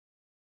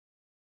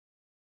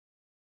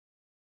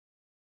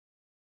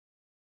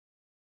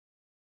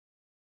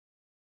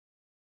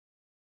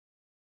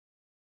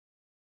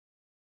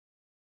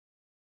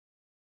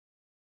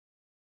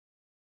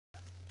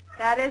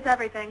That is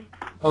everything.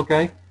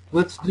 Okay.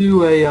 Let's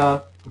do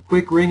a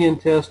quick ring-in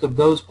test of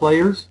those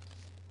players.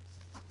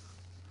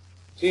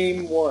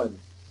 Team 1.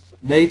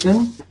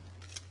 Nathan.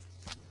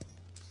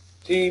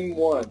 Team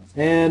 1.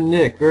 And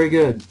Nick. Very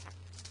good.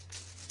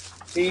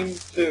 Team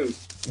 2.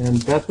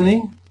 And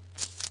Bethany.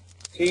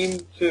 Team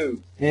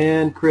 2.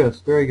 And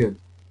Chris. Very good.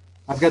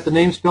 I've got the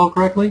name spelled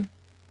correctly?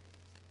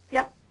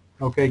 Yep.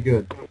 Okay,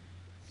 good.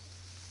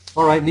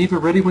 All right, Neva,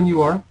 ready when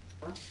you are.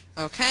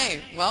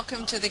 Okay,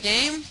 welcome to the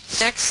game.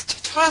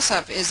 Next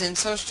toss-up is in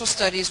Social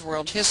Studies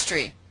World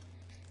History.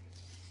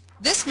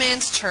 This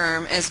man's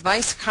term as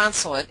vice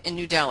consulate in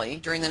New Delhi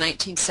during the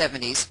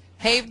 1970s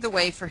paved the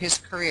way for his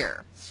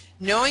career.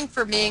 Known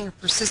for being a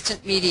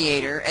persistent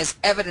mediator, as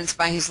evidenced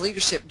by his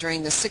leadership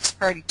during the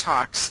six-party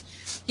talks,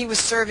 he was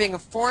serving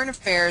as Foreign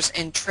Affairs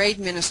and Trade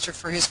Minister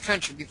for his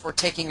country before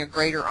taking a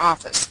greater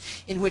office,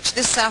 in which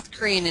this South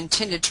Korean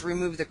intended to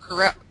remove the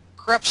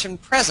corruption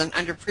present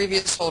under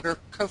previous holder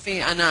Kofi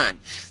Annan.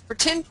 For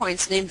 10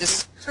 points, named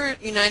the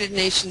current United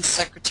Nations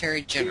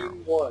Secretary General.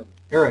 Team 1.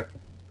 Eric.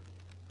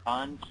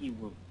 Ban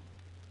Ki-moon.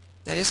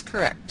 That is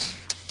correct.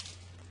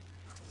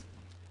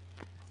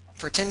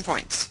 For 10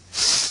 points.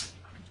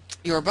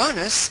 Your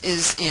bonus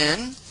is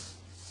in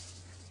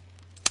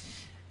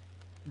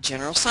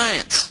General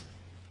Science.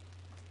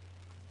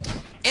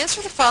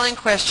 Answer the following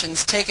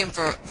questions taken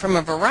from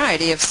a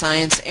variety of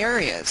science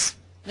areas.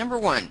 Number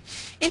 1.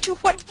 Into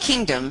what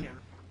kingdom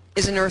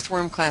is an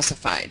earthworm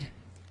classified?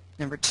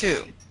 Number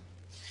 2.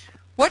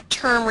 What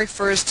term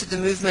refers to the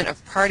movement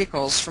of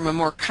particles from a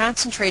more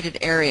concentrated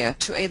area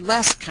to a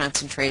less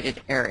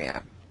concentrated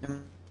area?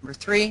 Number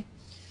 3.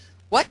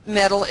 What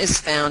metal is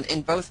found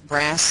in both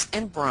brass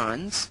and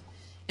bronze?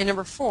 And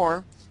number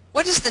 4,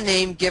 what is the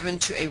name given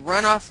to a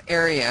runoff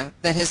area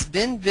that has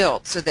been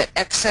built so that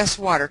excess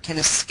water can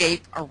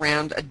escape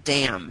around a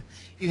dam?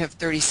 You have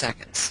 30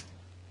 seconds.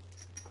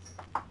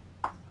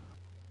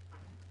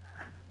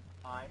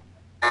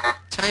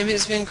 Time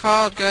has been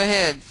called. Go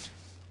ahead.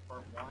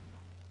 Part 1,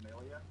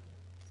 Amelia.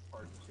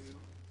 Part 2,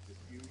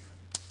 diffusion.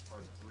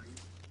 Part 3,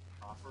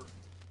 copper.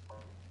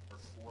 Part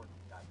 4,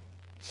 diamond.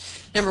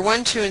 Number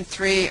 1, 2, and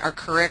 3 are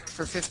correct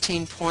for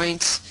 15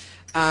 points.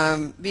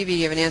 Bibi,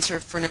 you have an answer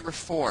for number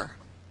 4.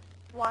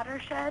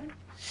 Watershed.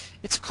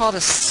 It's called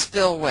a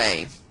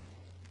spillway.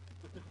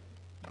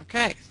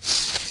 Okay.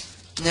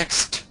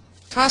 Next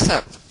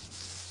toss-up.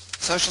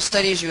 Social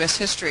Studies, U.S.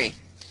 History.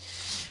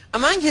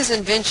 Among his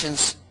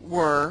inventions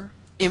were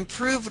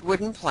improved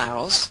wooden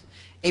plows,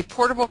 a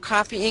portable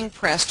copying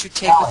press to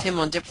take with him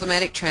on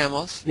diplomatic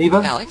travels. Neva?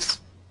 Alex?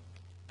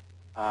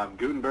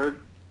 Gutenberg.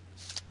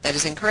 That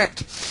is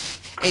incorrect.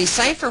 A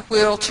cipher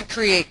wheel to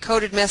create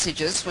coded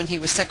messages when he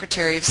was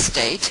Secretary of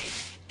State,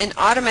 and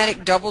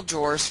automatic double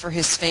drawers for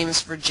his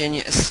famous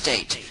Virginia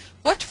estate.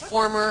 What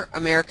former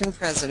American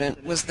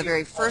president was the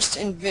very first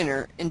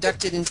inventor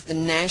inducted into the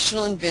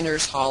National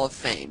Inventors Hall of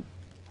Fame?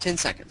 10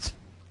 seconds.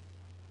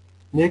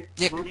 Nick.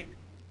 Nick?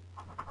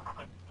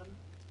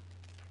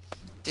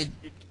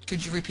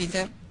 Could you repeat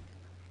that?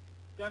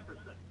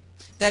 Jefferson.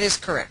 That is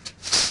correct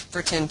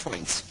for 10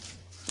 points.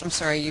 I'm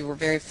sorry, you were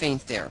very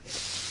faint there.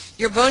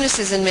 Your bonus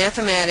is in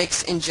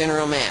mathematics and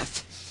general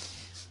math.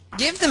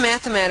 Give the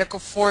mathematical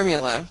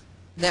formula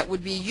that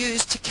would be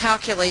used to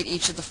calculate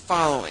each of the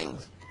following.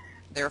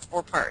 There are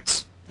 4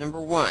 parts. Number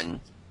 1,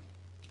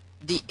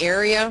 the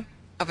area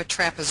of a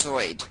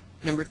trapezoid.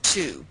 Number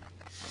 2,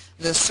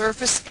 the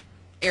surface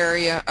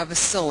area of a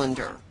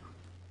cylinder.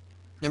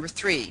 Number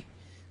 3,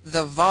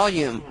 the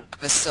volume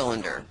of a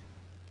cylinder.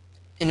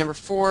 And number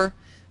 4,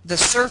 the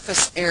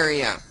surface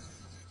area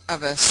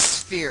of a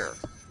sphere.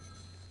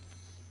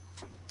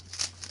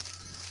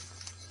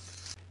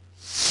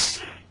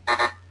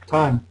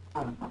 Time.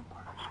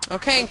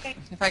 Okay,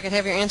 if I could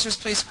have your answers,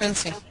 please,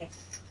 Quincy.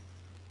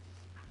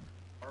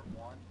 Part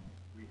 1,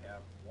 we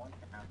have 1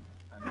 half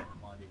times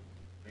quantity,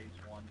 base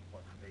 1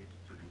 plus base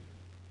 2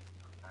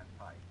 times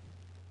height.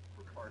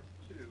 For part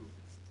 2,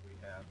 we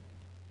have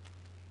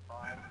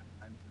pi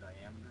times the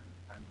diameter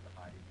times the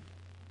height.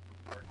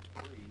 For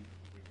part 3,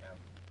 we have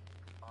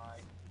pi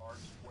r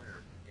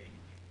squared h.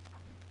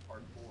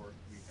 Part 4,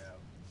 we have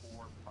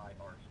 4 pi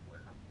r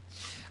squared.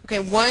 Okay,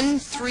 1,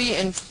 3,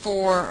 and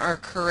 4 are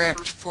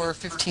correct for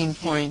 15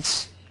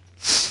 points.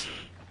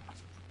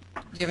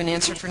 Do you have an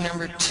answer for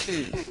number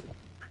 2?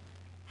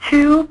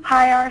 2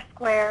 pi r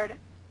squared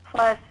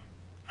plus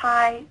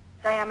pi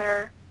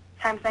diameter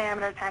times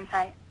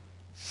height.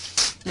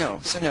 No,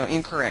 so no,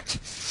 incorrect.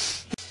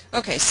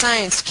 Okay,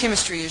 science,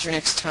 chemistry is your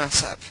next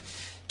toss-up.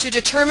 To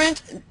determine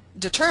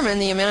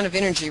the amount of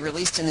energy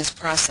released in this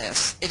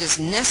process, it is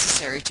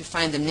necessary to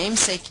find the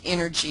namesake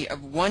energy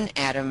of one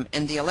atom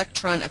and the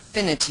electron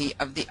affinity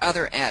of the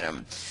other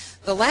atom.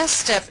 The last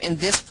step in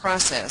this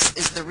process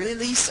is the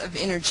release of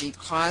energy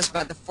caused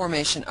by the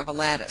formation of a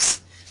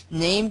lattice.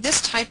 Name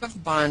this type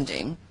of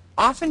bonding,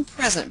 often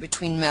present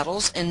between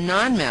metals and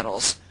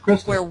nonmetals,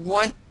 where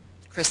one...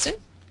 Kristen?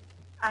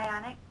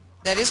 Ionic.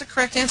 That is a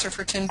correct answer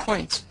for 10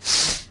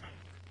 points.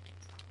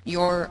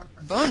 Your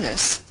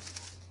bonus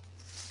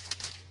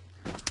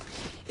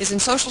is in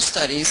social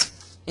studies,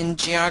 in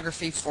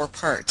geography 4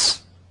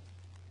 parts.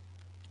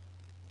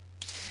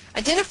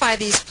 Identify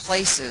these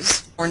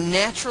places or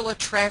natural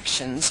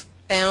attractions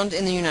found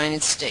in the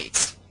United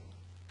States.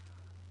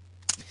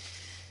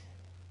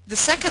 The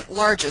second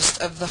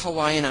largest of the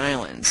Hawaiian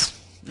Islands.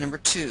 Number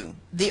 2,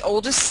 the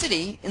oldest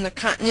city in the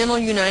continental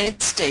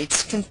United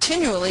States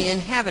continually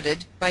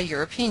inhabited by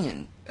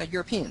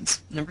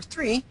Europeans. Number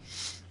 3,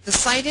 the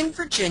site in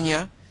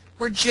Virginia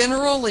where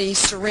General Lee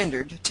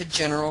surrendered to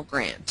General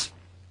Grant.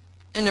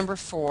 And number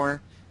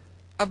 4,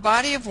 a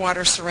body of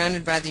water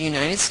surrounded by the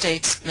United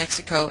States,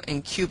 Mexico,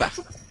 and Cuba.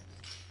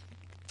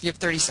 You have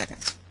 30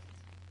 seconds.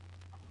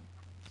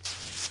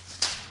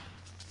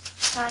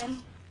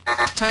 Time.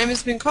 Time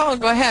has been called.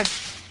 Go ahead.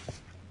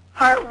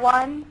 Part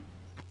 1,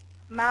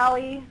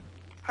 Maui.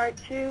 Part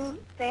 2,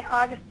 St.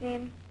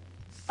 Augustine.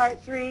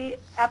 Part 3,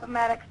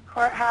 Appomattox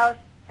Courthouse.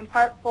 And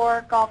Part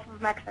 4, Gulf of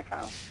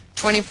Mexico.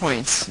 20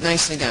 points.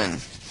 Nicely done.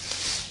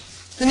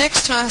 The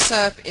next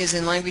toss-up is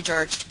in language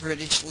arts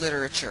British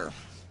literature.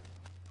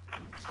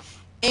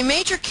 A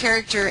major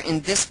character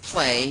in this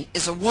play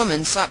is a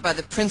woman sought by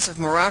the Prince of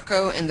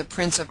Morocco and the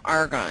Prince of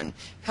Aragon.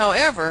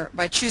 However,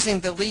 by choosing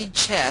the lead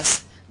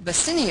chess,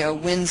 Bassanio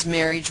wins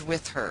marriage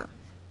with her.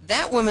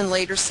 That woman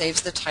later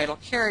saves the title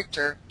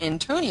character,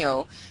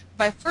 Antonio,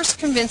 by first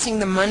convincing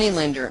the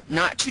moneylender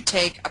not to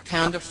take a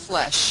pound of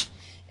flesh,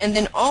 and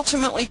then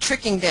ultimately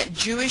tricking that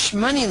Jewish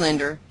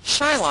moneylender,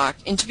 Shylock,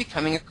 into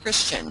becoming a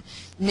Christian.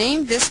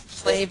 Name this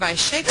play by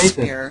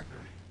Shakespeare.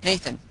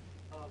 Nathan.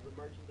 The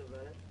Merchant of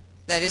Venice.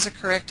 That is a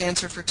correct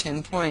answer for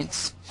 10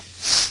 points.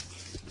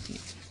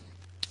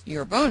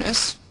 Your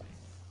bonus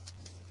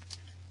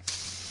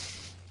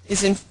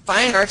is in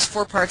fine arts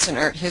 4 parts in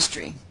art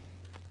history.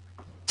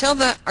 Tell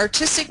the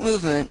artistic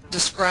movement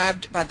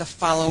described by the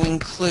following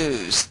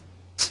clues.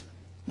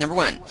 Number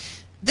 1.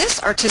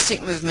 This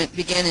artistic movement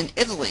began in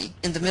Italy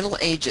in the Middle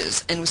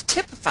Ages and was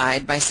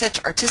typified by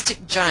such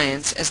artistic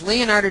giants as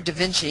Leonardo da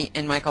Vinci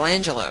and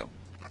Michelangelo.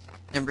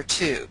 Number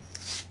 2.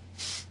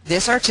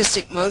 This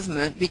artistic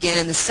movement began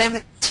in the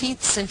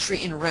 17th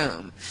century in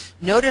Rome.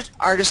 Noted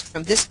artists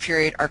from this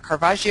period are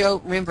Caravaggio,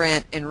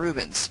 Rembrandt, and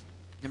Rubens.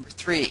 Number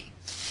 3.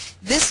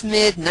 This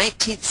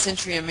mid-19th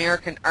century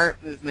American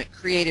art movement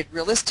created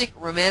realistic,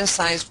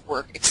 romanticized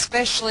work,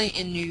 especially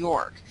in New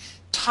York.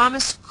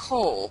 Thomas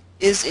Cole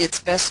is its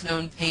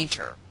best-known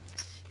painter.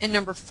 And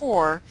number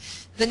 4,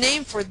 the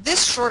name for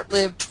this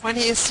short-lived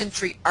 20th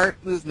century art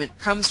movement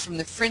comes from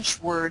the French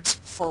words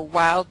for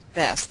wild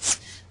beasts.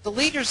 The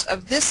leaders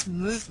of this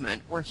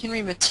movement were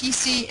Henri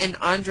Matisse and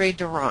André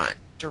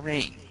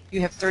Derain.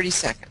 You have 30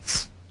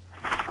 seconds.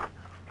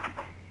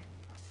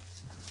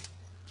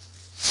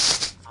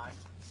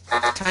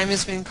 Time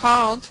has been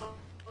called.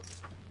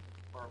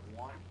 Part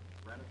 1,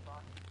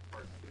 Renaissance.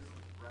 Part 2,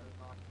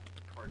 Renaissance.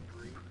 Part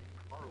 3,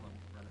 Harlem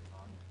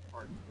Renaissance.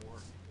 Part 4,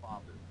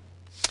 Fathers.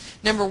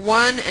 Number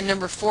 1 and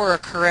number 4 are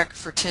correct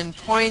for 10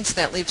 points.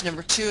 That leaves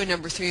number 2 and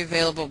number 3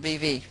 available.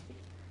 BV.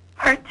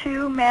 Part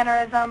 2,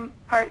 Mannerism.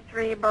 Part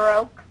 3,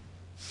 Baroque.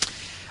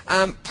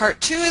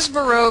 Part 2 is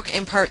Baroque,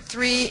 and Part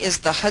 3 is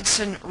the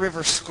Hudson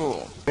River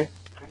School.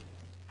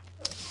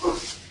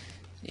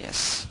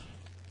 Yes.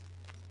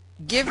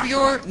 Give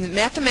your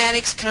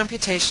mathematics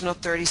computational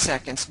 30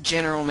 seconds,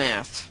 general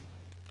math.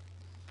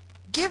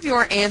 Give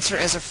your answer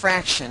as a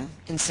fraction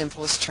in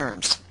simplest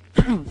terms.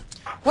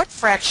 What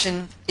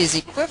fraction is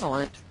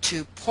equivalent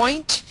to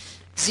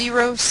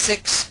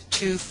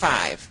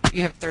 0.0625?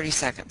 You have 30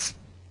 seconds.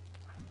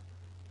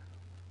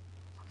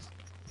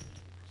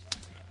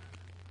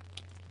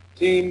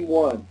 Team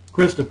 1.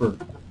 Christopher.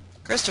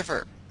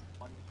 Christopher.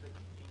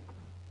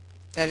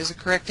 That is a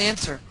correct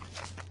answer.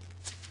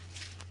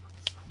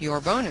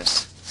 Your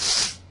bonus.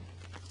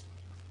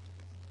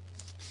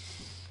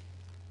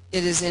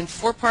 It is in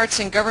 4 parts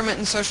in government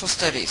and social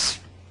studies.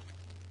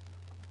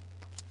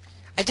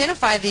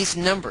 Identify these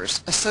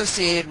numbers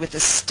associated with the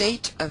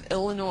state of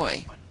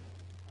Illinois.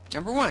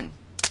 Number 1,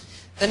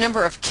 the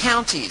number of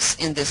counties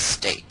in this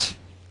state.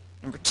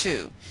 Number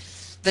 2,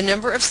 the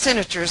number of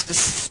senators the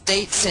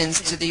state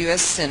sends to the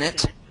U.S.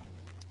 Senate.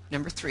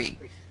 Number 3,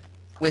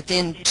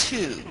 within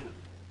 2,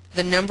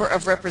 the number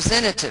of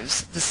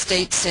representatives the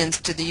state sends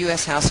to the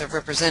U.S. House of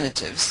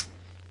Representatives.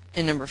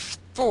 And number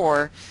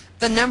 4,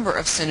 the number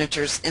of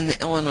senators in the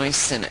Illinois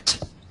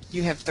Senate.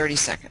 You have 30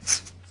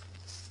 seconds.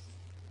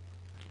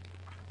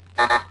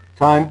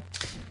 Time.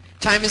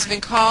 Time has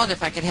been called.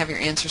 If I could have your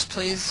answers,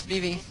 please,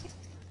 BB.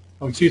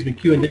 Oh, excuse me,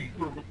 Q and D.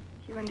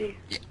 Q&D.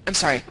 I'm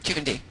sorry, Q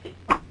and D.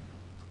 Part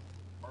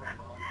 1,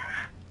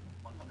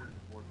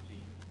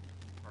 114.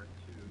 Part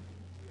 2,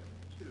 we have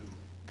 2.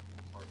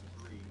 Part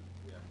 3,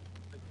 we have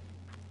 60.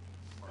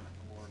 Part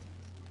 4,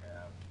 we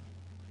have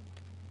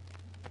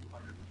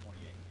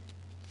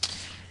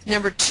 228.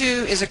 Number 2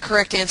 is a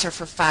correct answer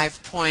for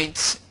 5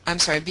 points. I'm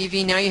sorry,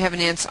 BV, now you have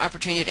an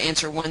opportunity to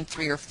answer 1,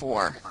 3, or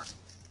 4.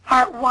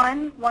 Part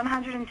 1,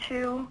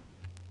 102.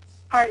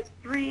 Part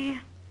 3,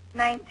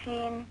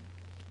 19.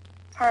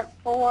 Part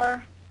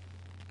 4,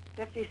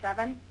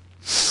 57.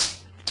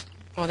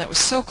 Oh, that was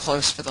so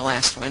close for the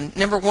last one.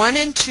 Number 1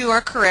 and 2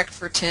 are correct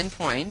for 10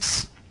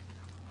 points.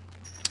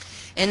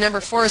 And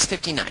number 4 is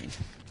 59.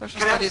 Social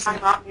Can I have a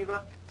studies. timeout,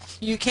 Neva?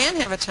 You can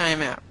have a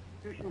timeout.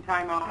 Institution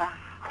timeout.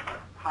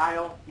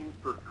 Kyle in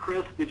for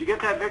Chris. Did you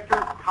get that, Victor?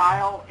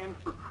 Kyle in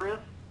for Chris.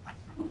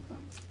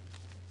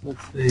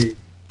 Let's see.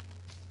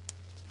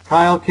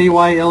 Kyle,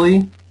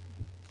 K-Y-L-E.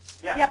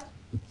 Yeah. Yep.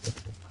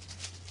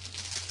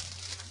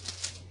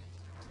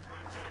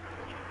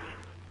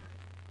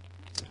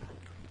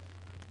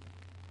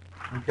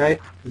 Okay.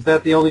 Is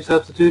that the only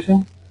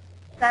substitution?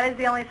 That is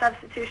the only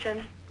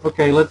substitution.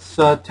 Okay, let's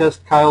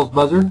test Kyle's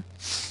buzzer.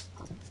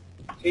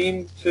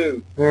 Team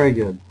 2. Very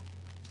good.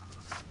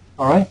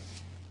 All right.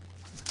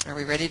 Are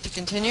we ready to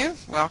continue?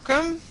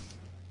 Welcome.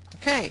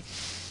 Okay.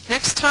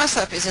 Next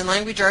toss-up is in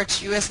Language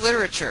Arts U.S.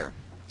 Literature.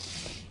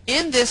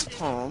 In this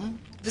poem,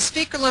 the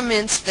speaker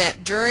laments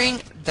that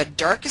during the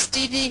darkest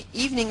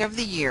evening of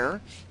the year,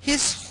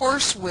 his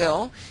horse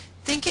will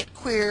think it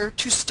queer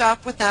to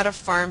stop without a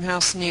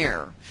farmhouse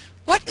near.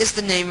 What is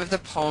the name of the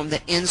poem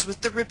that ends with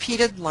the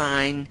repeated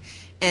line,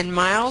 "And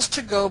miles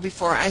to go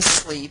before I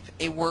sleep,"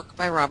 a work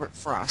by Robert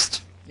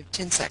Frost? You have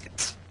 10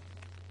 seconds.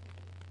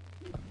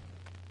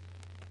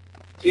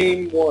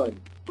 Team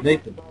 1.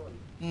 Nathan.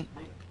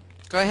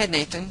 Go ahead,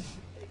 Nathan.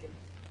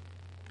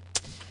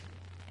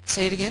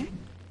 Say it again.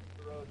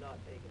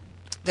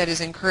 That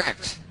is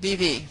incorrect.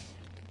 BB.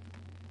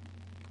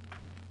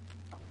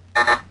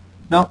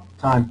 No,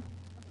 time.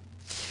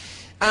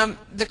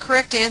 The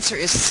correct answer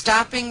is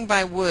 "Stopping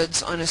by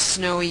Woods on a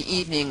Snowy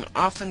Evening,"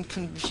 often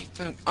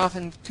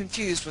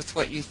confused with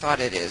what you thought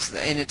it is,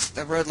 and it's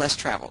The Road Less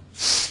Traveled.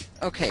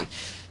 Okay.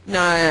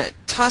 Now,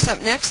 toss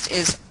up next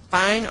is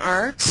Fine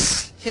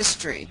Arts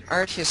History,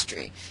 Art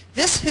History.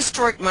 This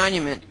historic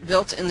monument,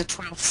 built in the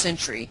 12th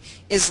century,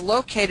 is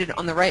located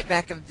on the right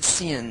back of the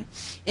Seine.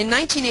 In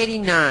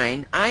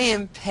 1989,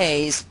 I.M.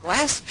 Pei's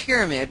glass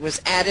pyramid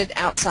was added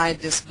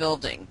outside this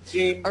building.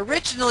 Team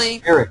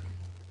Originally, Eric.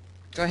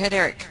 go ahead,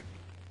 Eric.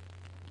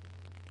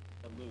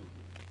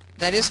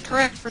 That is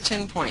correct for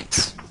 10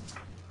 points.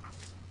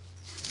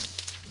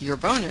 Your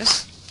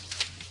bonus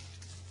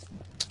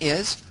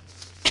is,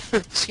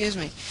 excuse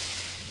me,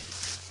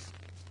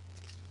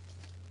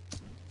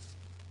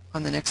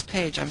 on the next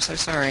page. I'm so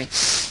sorry.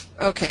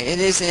 Okay, it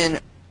is in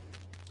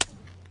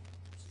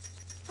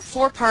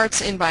 4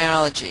 parts in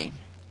biology.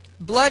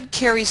 Blood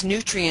carries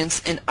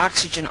nutrients and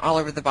oxygen all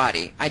over the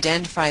body.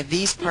 Identify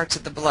these parts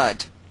of the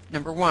blood.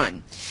 Number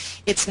 1.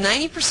 It's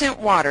 90%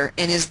 water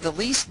and is the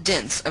least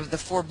dense of the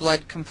 4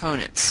 blood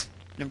components.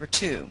 Number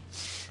 2.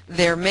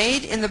 They're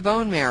made in the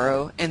bone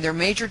marrow and their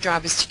major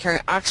job is to carry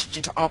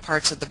oxygen to all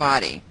parts of the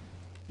body.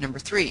 Number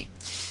 3.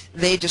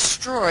 They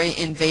destroy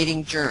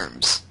invading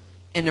germs.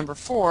 And number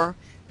 4,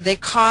 they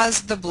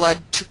cause the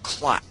blood to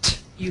clot.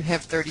 You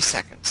have 30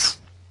 seconds.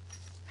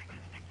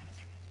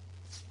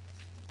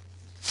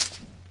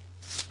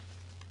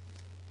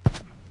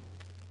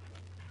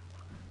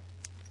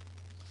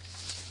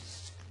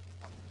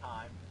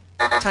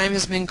 Time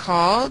has been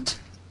called.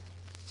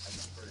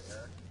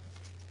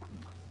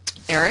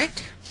 Eric?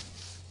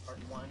 Part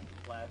 1,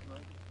 plasma.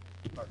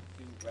 Part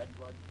 2, red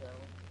blood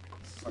cells.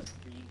 Part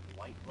 3,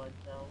 white blood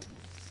cells.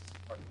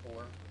 Part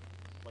 4,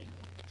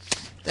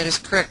 platelets. That is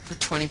correct for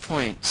 20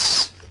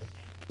 points.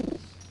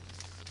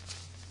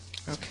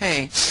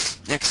 Okay,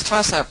 next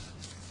toss-up.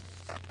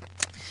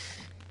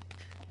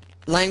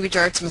 Language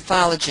Arts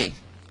Mythology.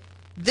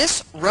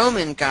 This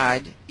Roman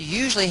god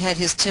usually had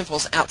his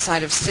temples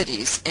outside of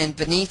cities and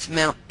beneath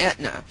Mount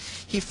Etna.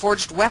 He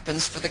forged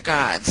weapons for the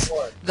gods.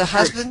 The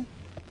husband...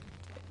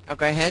 Oh,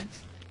 go ahead.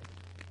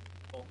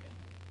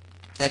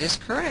 That is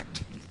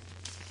correct.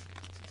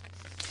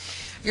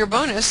 Your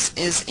bonus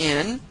is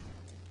in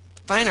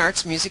Fine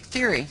Arts Music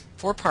Theory,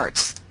 4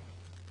 parts.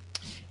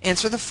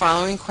 Answer the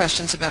following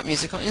questions about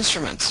musical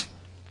instruments.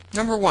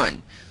 Number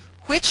 1,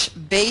 which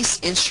bass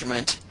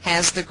instrument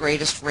has the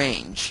greatest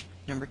range?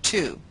 Number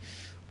 2,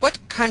 what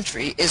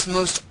country is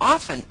most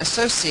often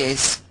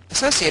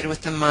associated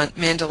with the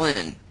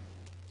mandolin?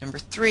 Number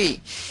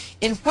 3,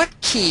 in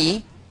what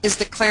key is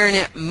the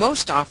clarinet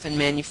most often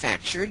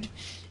manufactured?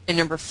 And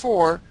number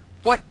 4,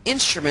 what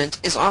instrument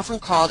is often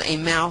called a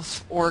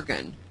mouth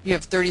organ? You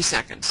have 30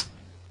 seconds.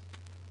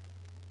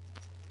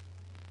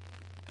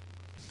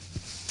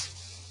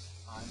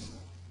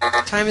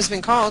 Time has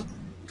been called.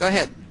 Go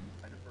ahead.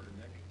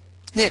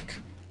 Nick.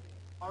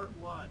 Part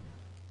 1,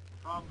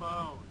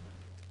 trombone.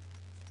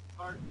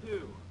 Part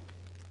 2,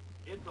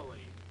 Italy.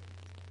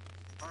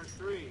 Part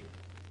 3,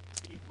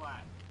 E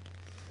flat.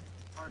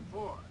 Part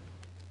 4,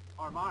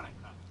 harmonica.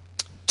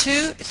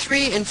 2,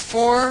 3, and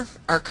 4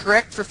 are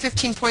correct for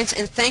 15 points,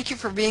 and thank you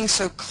for being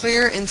so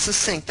clear and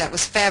succinct. That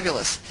was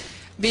fabulous.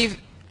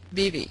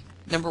 BB,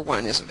 number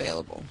 1 is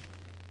available.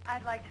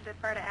 I'd like to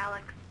defer to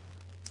Alex.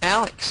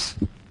 Alex.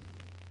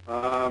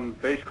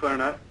 Bass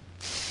clarinet.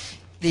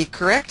 The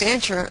correct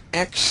answer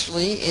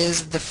actually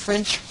is the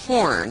French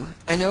horn.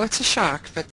 I know it's a shock, but